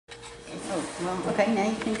Well, okay, now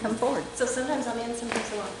you can come forward. So sometimes I'm in, sometimes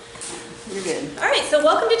I'm on. You're good. All right, so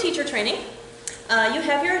welcome to teacher training. You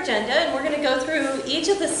have your agenda, and we're going to go through each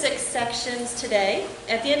of the 6 sections today.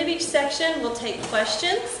 At the end of each section, we'll take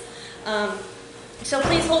questions. So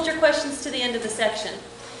please hold your questions to the end of the section.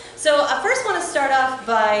 So I first want to start off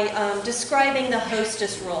by describing the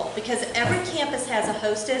hostess role, because every campus has a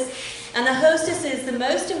hostess, and the hostess is the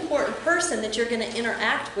most important person that you're going to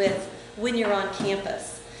interact with when you're on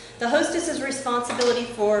campus. The hostess's responsibility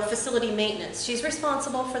for facility maintenance. She's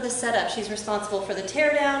responsible for the setup. She's responsible for the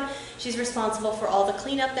teardown. She's responsible for all the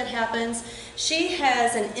cleanup that happens. She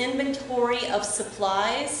has an inventory of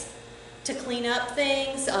supplies to clean up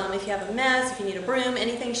things. If you have a mess, if you need a broom,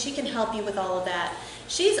 anything, she can help you with all of that.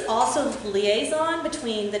 She's also the liaison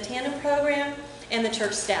between the Tandem program and the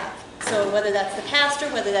church staff. So whether that's the pastor,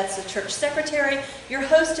 whether that's the church secretary, your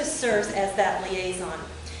hostess serves as that liaison.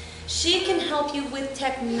 She can help you with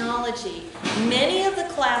technology. Many of our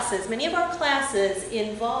classes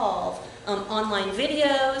involve online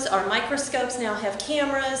videos. Our microscopes now have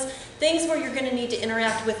cameras, things where you're going to need to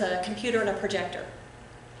interact with a computer and a projector.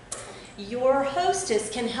 Your hostess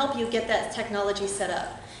can help you get that technology set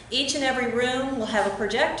up. Each and every room will have a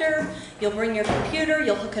projector. You'll bring your computer,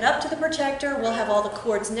 you'll hook it up to the projector. We'll have all the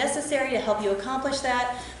cords necessary to help you accomplish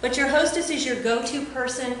that. But your hostess is your go-to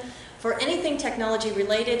person for anything technology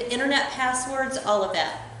related, internet passwords, all of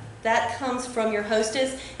that. That comes from your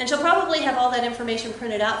hostess, and she'll probably have all that information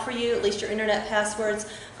printed out for you, at least your internet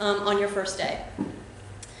passwords, on your first day.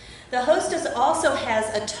 The hostess also has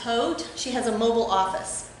a tote. She has a mobile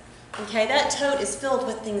office. Okay, that tote is filled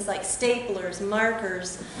with things like staplers,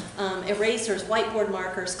 markers, erasers, whiteboard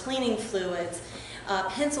markers, cleaning fluids,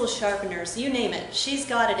 pencil sharpeners, you name it. She's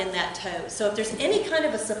got it in that tote. So if there's any kind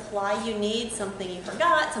of a supply you need, something you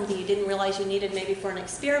forgot, something you didn't realize you needed maybe for an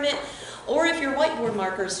experiment, or if your whiteboard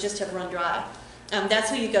markers just have run dry, that's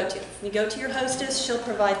who you go to. You go to your hostess, she'll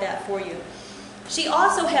provide that for you. She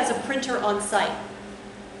also has a printer on site.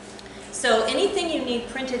 So anything you need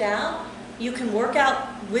printed out, you can work out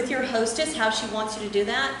with your hostess how she wants you to do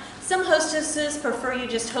that. Some hostesses prefer you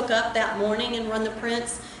just hook up that morning and run the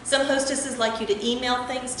prints. Some hostesses like you to email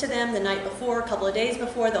things to them the night before, a couple of days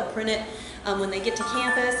before. They'll print it when they get to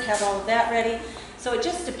campus, have all of that ready. So it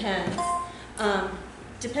just depends.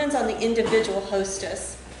 Depends on the individual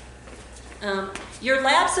hostess. Your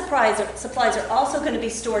lab supplies are also going to be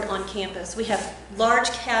stored on campus. We have large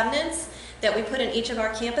cabinets that we put in each of our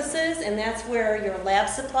campuses, and that's where your lab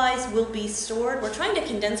supplies will be stored. We're trying to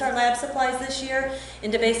condense our lab supplies this year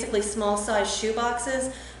into basically small-sized shoe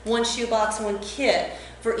boxes, 1 shoe box, 1 kit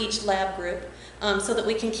for each lab group, so that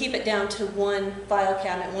we can keep it down to 1 file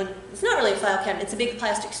cabinet. It's not really a file cabinet, it's a big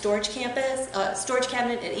plastic storage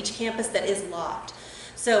cabinet at each campus that is locked.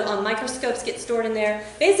 So microscopes get stored in there.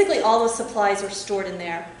 Basically all those supplies are stored in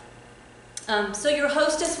there. So your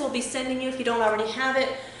hostess will be sending you, if you don't already have it,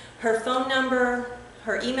 her phone number,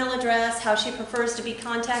 her email address, how she prefers to be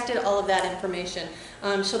contacted, all of that information.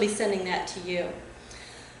 She'll be sending that to you.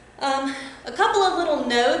 A couple of little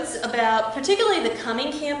notes about particularly the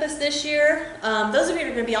coming campus this year. Those of you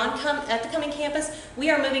who are going to be at the coming campus,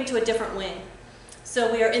 we are moving to a different wing.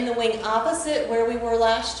 So we are in the wing opposite where we were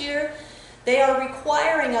last year. They are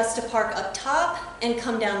requiring us to park up top and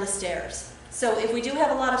come down the stairs. So if we do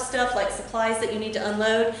have a lot of stuff like supplies that you need to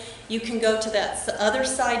unload, you can go to that other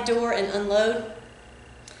side door and unload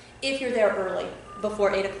if you're there early,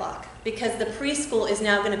 before 8 o'clock, because the preschool is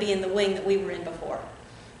now going to be in the wing that we were in before.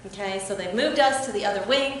 Okay, so they've moved us to the other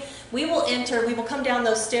wing. We will come down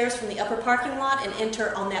those stairs from the upper parking lot and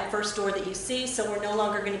enter on that first door that you see, so we're no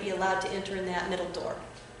longer going to be allowed to enter in that middle door.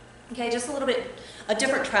 Okay, just a little bit, a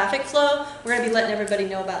different traffic flow. We're going to be letting everybody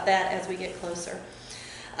know about that as we get closer.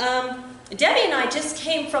 Debbie and I just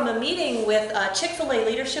came from a meeting with Chick-fil-A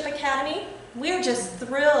Leadership Academy. We're just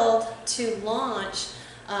thrilled to launch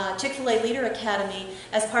Chick-fil-A Leader Academy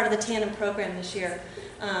as part of the Tandem program this year.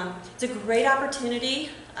 It's a great opportunity.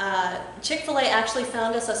 Chick-fil-A actually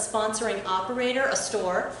found us a sponsoring operator, a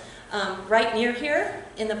store, right near here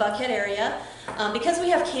in the Buckhead area. Because we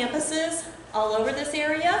have campuses all over this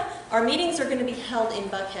area, our meetings are going to be held in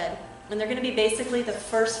Buckhead. And they're going to be basically the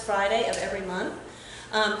first Friday of every month.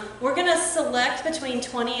 We're going to select between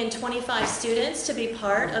 20 and 25 students to be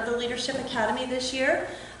part of the Leadership Academy this year.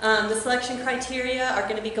 The selection criteria are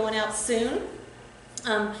going to be going out soon.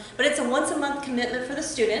 But it's a once-a-month commitment for the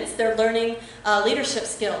students. They're learning leadership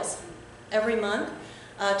skills every month.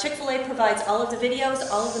 Chick-fil-A provides all of the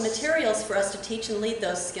videos, all of the materials for us to teach and lead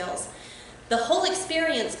those skills. The whole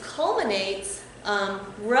experience culminates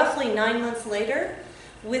roughly 9 months later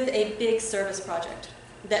with a big service project.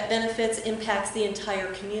 that benefits, impacts the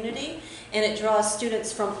entire community, and it draws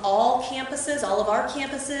students from all campuses, all of our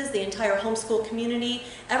campuses, the entire homeschool community.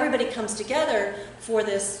 Everybody comes together for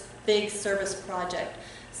this big service project.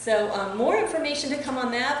 So more information to come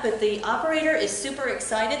on that, but the operator is super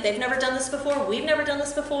excited. They've never done this before. We've never done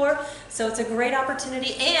this before. So it's a great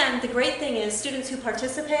opportunity. And the great thing is students who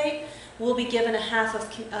participate will be given half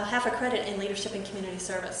a credit in leadership and community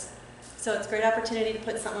service. So it's a great opportunity to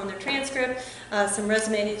put something on their transcript, some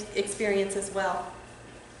resume experience as well.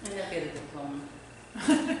 And they'll get a diploma.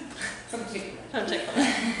 From Chick-fil-A.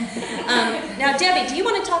 Now, Debbie, do you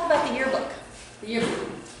want to talk about the yearbook? The yearbook.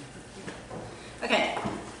 Okay,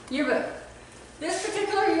 yearbook. This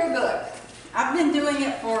particular yearbook, I've been doing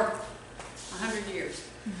it for 100 years.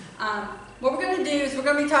 What we're going to do is we're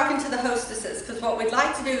going to be talking to the hostesses, because what we'd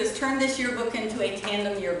like to do is turn this yearbook into a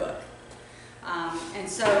tandem yearbook. And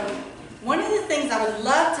so one of the things I would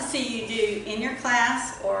love to see you do in your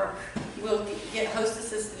class, or we'll get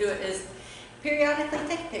hostesses to do it, is periodically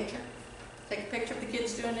take a picture. Take a picture of the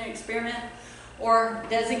kids doing an experiment, or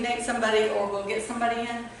designate somebody, or we'll get somebody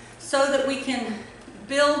in, so that we can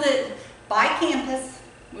build it by campus.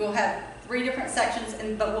 We'll have 3 different sections,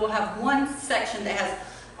 but we'll have one section that has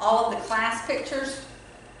all of the class pictures,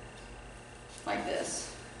 like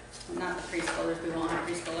this. Not the preschoolers, we won't have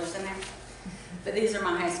preschoolers in there. But these are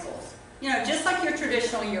my high schools. You know, just like your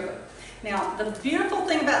traditional yearbook. Now, the beautiful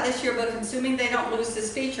thing about this yearbook, assuming they don't lose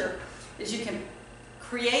this feature, is you can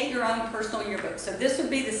create your own personal yearbook. So this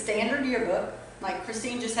would be the standard yearbook, like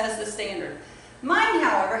Christine just has the standard. Mine,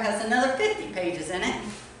 however, has another 50 pages in it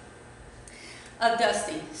of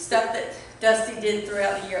Dusty, stuff that Dusty did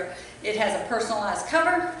throughout the year. It has a personalized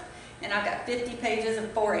cover, and I've got 50 pages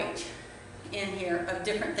of 4-H in here of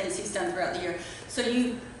different things he's done throughout the year. So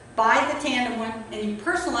you buy the tandem one, and you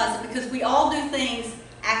personalize it, because we all do things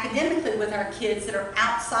academically with our kids that are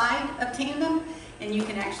outside of tandem, and you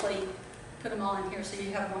can actually put them all in here so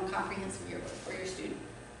you have one comprehensive yearbook for your student.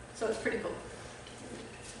 So it's pretty cool.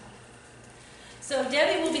 So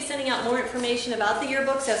Debbie will be sending out more information about the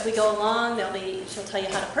yearbooks as we go along. She'll tell you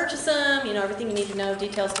how to purchase them, you know, everything you need to know,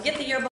 details to get the yearbook.